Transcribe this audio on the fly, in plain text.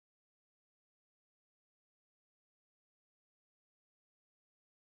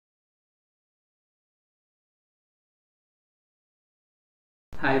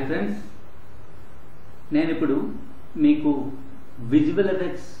Hi friends, నేను ఇప్పుడు మీకు విజువల్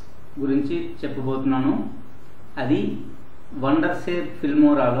ఎఫెక్ట్స్ గురించి చెప్పబోతున్నాను. అది వండర్షేర్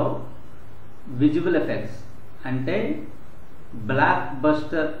ఫిల్మోరాలో విజువల్ ఎఫెక్ట్స్ అంటే బ్లాక్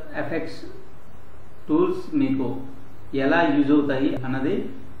బస్టర్ ఎఫెక్ట్స్ టూల్స్ మీకు ఎలా యూజ్ అవుతాయి అన్నది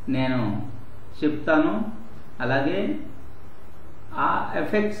నేను చెప్తాను. అలాగే ఆ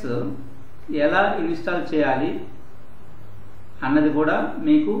ఎఫెక్ట్స్ ఎలా ఇన్స్టాల్ చేయాలి అన్నది కూడా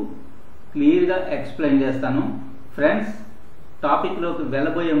మీకు క్లియర్గా ఎక్స్ప్లెయిన్ చేస్తాను. ఫ్రెండ్స్, టాపిక్లోకి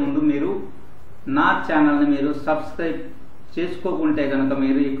వెళ్ళబోయే ముందు మీరు నా ఛానల్ని మీరు సబ్స్క్రైబ్ చేసుకోకుంటే కనుక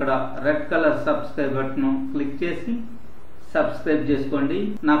మీరు ఇక్కడ red colour subscribe button click చేసి సబ్స్క్రైబ్ చేసుకోండి.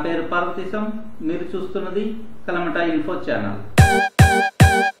 నా పేరు పార్వతీశం, మీరు చూస్తున్నది కలమటా ఇన్ఫో ఛానల్.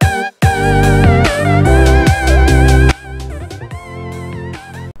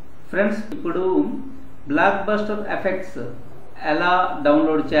 ఫ్రెండ్స్, ఇప్పుడు బ్లాక్ బస్టర్ ఎఫెక్ట్స్ ఎలా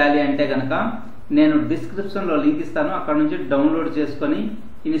డౌన్లోడ్ చేయాలి అంటే కనుక నేను డిస్క్రిప్షన్లో లింక్ ఇస్తాను, అక్కడ నుంచి డౌన్లోడ్ చేసుకొని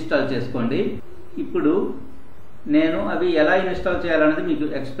ఇన్స్టాల్ చేసుకోండి. ఇప్పుడు నేను అవి ఎలా ఇన్స్టాల్ చేయాలనేది మీకు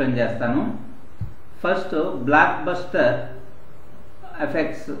ఎక్స్ప్లెయిన్ చేస్తాను. First block buster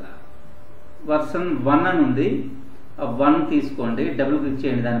effects version 1 అని ఉంది, 1 తీసుకోండి, డబుల్ క్లిక్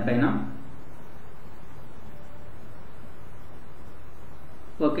చేయండి దానిపైన.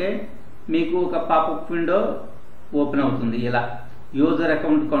 ఓకే, మీకు ఒక పాపప్ విండో ఓపెన్ అవుతుంది. ఇలా యూజర్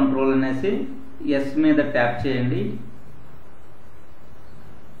అకౌంట్ కంట్రోల్ అనేసి ఎస్ మీద ట్యాప్ చేయండి.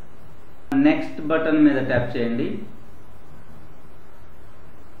 నెక్స్ట్ బటన్ మీద ట్యాప్ చేయండి.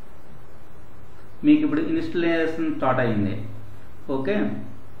 మీకు ఇప్పుడు ఇన్స్టాలేషన్ స్టార్ట్ అయింది. ఓకే,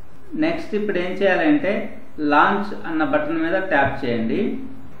 నెక్స్ట్ ఇప్పుడు ఏం చేయాలంటే లాంచ్ అన్న బటన్ మీద ట్యాప్ చేయండి.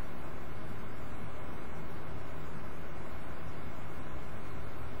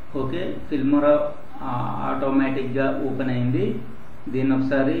 ఓకే, ఫిల్మోరా ఆటోమేటిక్గా ఓపెన్ అయింది. దీన్ని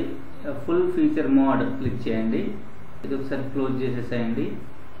ఒకసారి ఫుల్ ఫీచర్ మోడ్ క్లిక్ చేయండి. ఇది ఒకసారి క్లోజ్ చేసేసేయండి.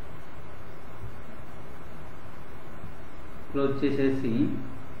 క్లోజ్ చేసేసి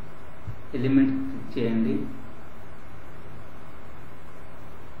ఎలిమెంట్ క్లిక్ చేయండి.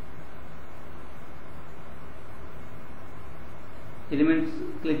 ఎలిమెంట్స్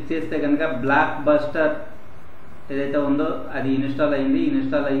క్లిక్ చేస్తే కనుక బ్లాక్ బస్టర్ ఏదైతే ఉందో అది ఇన్స్టాల్ అయింది.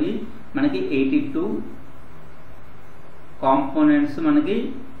 ఇన్స్టాల్ అయ్యి మనకి 82 కాంపోనెంట్స్ మనకి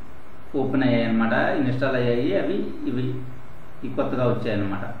ఓపెన్ అయ్యాయి అన్నమాట, ఇన్స్టాల్ అయ్యాయి. అవి ఇవి కొత్తగా వచ్చాయి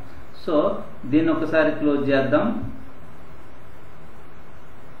అన్నమాట. సో దీన్ని ఒకసారి క్లోజ్ చేద్దాం.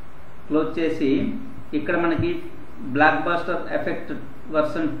 క్లోజ్ చేసి ఇక్కడ మనకి బ్లాక్ బస్టర్ ఎఫెక్ట్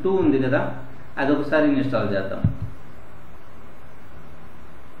వర్షన్ 2 ఉంది కదా, అది ఒకసారి ఇన్స్టాల్ చేద్దాం.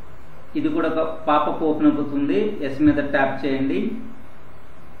 ఇది కూడా ఒక పాపప్ ఓపెన్ అవుతుంది. ఎస్ మీద ట్యాప్ చేయండి.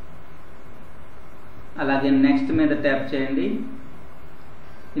 అలాగే నెక్స్ట్ మీద ట్యాప్ చేయండి.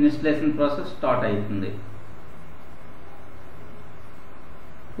 ఇన్స్టలేషన్ ప్రాసెస్ స్టార్ట్ అవుతుంది.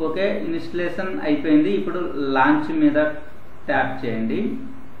 ఓకే, ఇన్స్టలేషన్ అయిపోయింది. ఇప్పుడు లాంచ్ మీద ట్యాప్ చేయండి.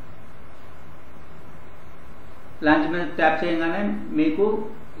 లాంచ్ మీద ట్యాప్ చేయగానే మీకు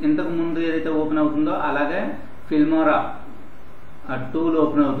ఇంతకు ముందు ఏదైతే ఓపెన్ అవుతుందో అలాగే ఫిల్మోరా టూల్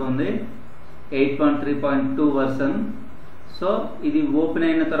ఓపెన్ అవుతుంది, 8.3.2 వర్షన్. సో ఇది ఓపెన్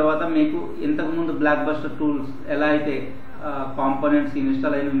అయిన తర్వాత మీకు ఇంతకుముందు బ్లాక్ బస్టర్ టూల్స్ ఎలా అయితే కాంపోనెంట్స్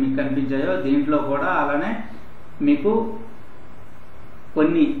ఇన్స్టాల్ అయినవి మీకు కనిపించాయో దీంట్లో కూడా అలానే మీకు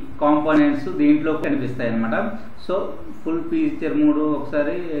కొన్ని కాంపోనెంట్స్ దీంట్లో కనిపిస్తాయి అన్నమాట. సో ఫుల్ ఫీచర్ మోడ్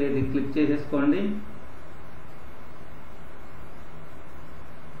ఒకసారి ఇది క్లిక్ చేసేసుకోండి.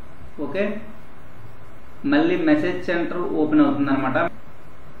 ఓకే, మళ్ళీ మెసేజ్ సెంటర్ ఓపెన్ అవుతుంది అనమాట.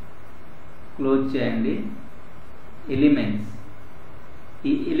 క్లోజ్ చేయండి. ఎలిమెంట్స్,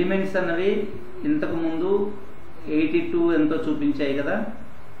 ఈ ఎలిమెంట్స్ అన్నవి ఇంతకుముందు 82 ఎంతో చూపించాయి కదా,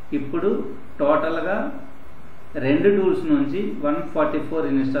 ఇప్పుడు టోటల్గా 2 టూల్స్ నుంచి 144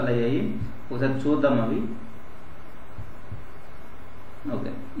 ఇన్స్టాల్ అయ్యాయి. ఒకసారి చూద్దాం అవి.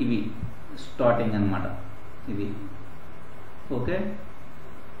 ఓకే, ఇవి స్టార్టింగ్ అన్నమాట ఇవి. ఓకే,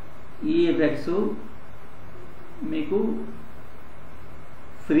 ఈ ఎఫెక్ట్స్ మీకు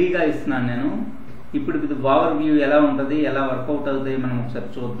ఫ్రీగా ఇస్తున్నాను నేను. ఇప్పుడు ఇది ఓవర్ వ్యూ ఎలా ఉంటుంది, ఎలా వర్కౌట్ అవుతాయి మనం ఒకసారి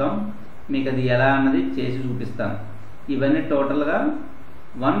చూద్దాం. మీకు అది ఎలా అన్నది చేసి చూపిస్తాను. ఇవన్నీ టోటల్గా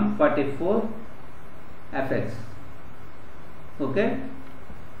 144 effects. Okay,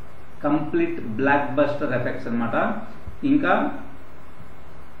 complete block buster effects అన్నమాట. ఇంకా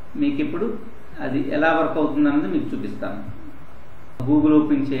మీకు ఇప్పుడు అది ఎలా వర్క్ అవుతుంది అన్నది మీకు చూపిస్తాను. గూగుల్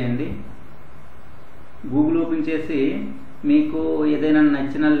ఓపెన్ చేయండి. గూగుల్ ఓపెన్ చేసి మీకు ఏదైనా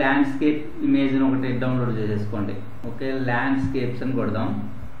నచ్చిన ల్యాండ్స్కేప్ ఇమేజ్ని ఒకటి డౌన్లోడ్ చేసేసుకోండి. ఓకే, ల్యాండ్స్కేప్స్ అని కొడదాం.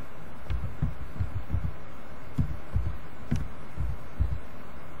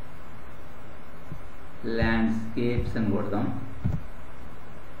 ల్యాండ్స్కేప్స్ అని కొడదాం.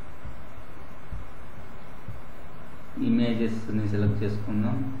 ఇమేజెస్ని సెలెక్ట్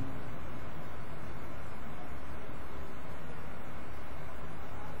చేసుకుందాం.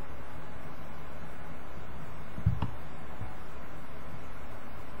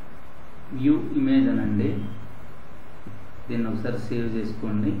 వ్యూ ఇమేజ్ అనండి. దీన్ని ఒకసారి సేవ్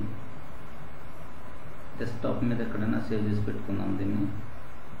చేసుకోండి. డెస్క్టాప్ మీద ఎక్కడైనా సేవ్ చేసి పెట్టుకుందాం దీన్ని.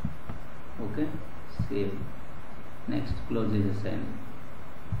 Okay, save. నెక్స్ట్ క్లోజ్ చేసేసేయండి.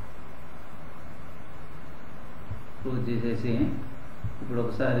 క్లోజ్ చేసేసి ఇప్పుడు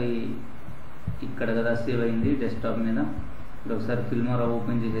ఒకసారి ఇక్కడ కదా సేవ్ అయింది డెస్క్టాప్ మీద. ఇప్పుడు ఒకసారి ఫిల్మోరా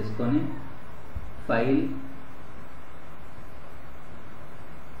ఓపెన్ చేసేసుకొని ఫైల్,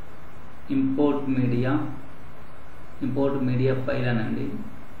 ఇంపోర్ట్ మీడియా ఫైల్ అనండి.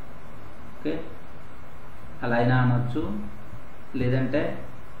 ఓకే, అలా అయినా అనొచ్చు. లేదంటే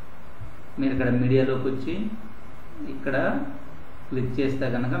మీరు ఇక్కడ మీడియాలోకి వచ్చి ఇక్కడ క్లిక్ చేస్తే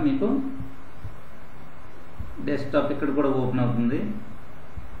కనుక మీకు డెస్క్టాప్ ఇక్కడ కూడా ఓపెన్ అవుతుంది.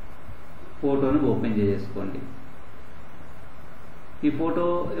 ఫోటోని ఓపెన్ చేసేసుకోండి. ఈ ఫోటో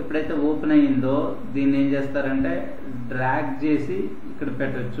ఎప్పుడైతే ఓపెన్ అయ్యిందో దీన్ని ఏం చేస్తారంటే డ్రాగ్ చేసి ఇక్కడ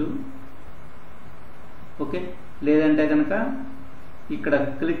పెట్టచ్చు. ఓకే, లేదంటే కనుక ఇక్కడ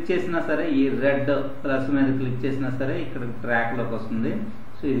క్లిక్ చేసినా సరే, ఈ రెడ్ ప్లస్ మీద క్లిక్ చేసినా సరే ఇక్కడ ట్రాక్లోకి వస్తుంది.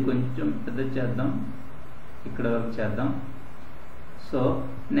 సో ఇది కొంచెం పెద్ద చేద్దాం, ఇక్కడ వరకు చేద్దాం. సో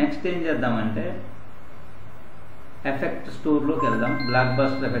నెక్స్ట్ ఏం చేద్దామంటే ఎఫెక్ట్ స్టోర్లోకి వెళ్దాం.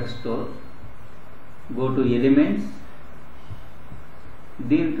 Blockbuster effect store, go to elements.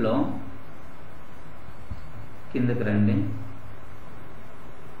 దీంట్లో కిందకి రండి.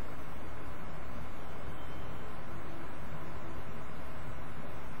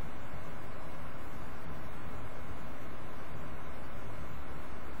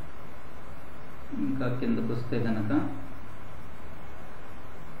 ఇంకా కిందకు వస్తే కనుక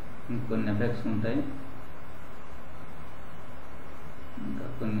ఇంకొన్ని ఎఫెక్ట్స్ ఉంటాయి.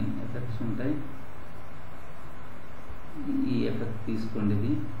 ఈ ఎఫెక్ట్ తీసుకోండి.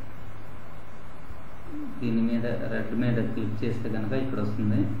 దీని మీద రెడ్ మీద క్లిక్ చేస్తే కనుక ఇక్కడ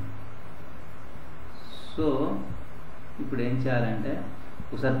వస్తుంది. సో ఇప్పుడు ఏం చేయాలంటే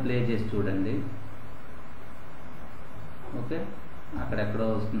ఒకసారి ప్లే చేసి చూడండి. ఓకే, అక్కడెక్కడో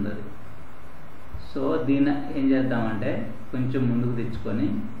వస్తుంది అది. సో దీన్ని ఏం చేద్దామంటే కొంచెం ముందుకు తెచ్చుకొని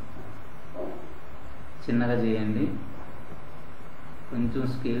చిన్నగా చేయండి. కొంచెం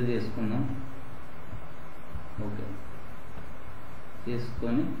స్కేల్ చేసుకుందాం. ఓకే,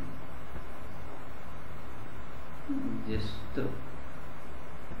 చేసుకొని జస్ట్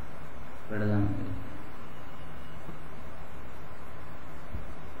పెడదాం.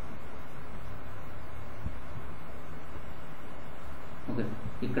 ఓకే,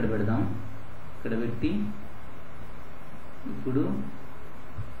 ఇక్కడ పెడదాం. ఇక్కడ పెట్టి ఇప్పుడు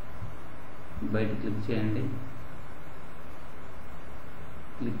బయట క్లిక్ చేయండి.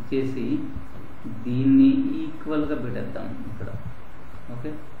 క్లిక్ చేసి దీన్ని ఈక్వల్గా పెట్టేద్దాం ఇక్కడ.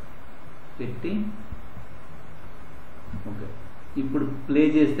 ఓకే, పెట్టి ఓకే, ఇప్పుడు ప్లే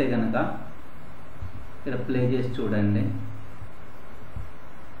చేస్తే కనుక ఇక్కడ ప్లే చేసి చూడండి.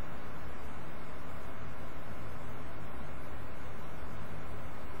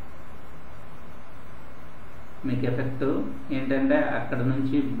 మీకు ఎఫెక్ట్ ఏంటంటే అక్కడ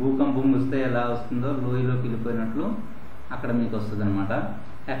నుంచి భూకంపం వస్తే ఎలా వస్తుందో లోయలోకి వెళ్ళిపోయినట్లు అక్కడ మీకు వస్తుంది అనమాట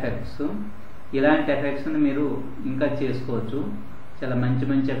ఎఫెక్ట్స్. ఇలాంటి ఎఫెక్ట్స్ని మీరు ఇంకా చేసుకోవచ్చు. చాలా మంచి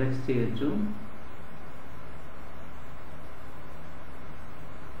మంచి ఎఫెక్ట్స్ చేయొచ్చు.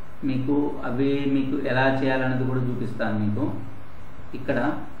 మీకు అవి మీకు ఎలా చేయాలనేది కూడా చూపిస్తాను మీకు. ఇక్కడ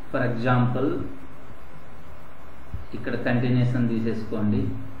ఫర్ ఎగ్జాంపుల్ ఇక్కడ కంటిన్యూషన్ తీసేసుకోండి.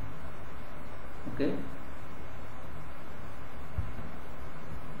 ఓకే,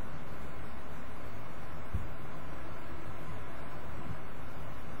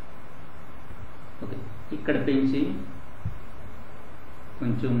 ఓకే, ఇక్కడ పెంచి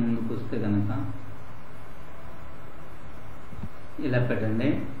కొంచెం ముందుకు వస్తే కనుక ఇలా పెట్టండి.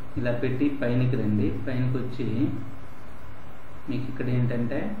 ఇలా పెట్టి పైనకి రండి. పైనకి వచ్చి మీకు ఇక్కడ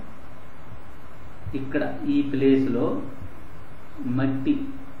ఏంటంటే ఇక్కడ ఈ ప్లేస్లో మట్టి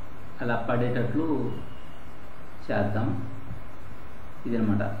అలా పడేటట్లు చేద్దాం.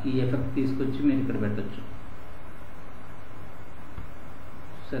 ఇదనమాట. ఈ ఎఫెక్ట్ తీసుకొచ్చి మీరు ఇక్కడ పెట్టచ్చు.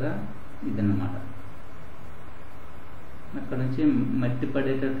 సరే, ఇదన్నమాట. అక్కడ నుంచి మట్టి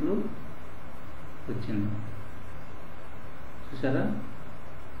పడేటట్లు వచ్చింది. చూసారా?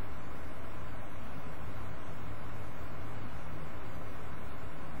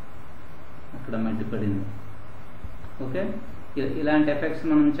 అక్కడ మట్టి పడింది. ఓకే, ఇలాంటి ఎఫెక్ట్స్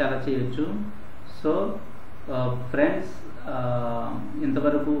మనం చాలా చేయొచ్చు. సో ఫ్రెండ్స్,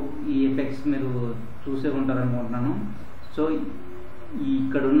 ఇంతవరకు ఈ ఎఫెక్ట్స్ మీరు చూసే ఉంటారనుకుంటున్నాను. సో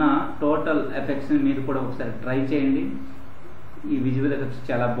ఇక్కడున్న టోటల్ ఎఫెక్ట్స్ని మీరు కూడా ఒకసారి ట్రై చేయండి. ఈ విజువల్ ఎఫెక్ట్స్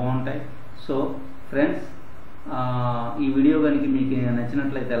చాలా బాగుంటాయి. సో ఫ్రెండ్స్, ఈ వీడియో కనుక మీకు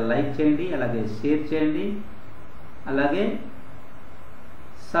నచ్చినట్లయితే లైక్ చేయండి, అలాగే షేర్ చేయండి, అలాగే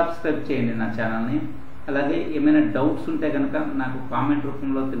సబ్స్క్రైబ్ చేయండి నా ఛానల్ని. అలాగే ఏమైనా డౌట్స్ ఉంటే కనుక నాకు కామెంట్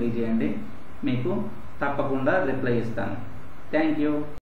రూపంలో తెలియజేయండి, మీకు తప్పకుండా రిప్లై ఇస్తాను. Thank you.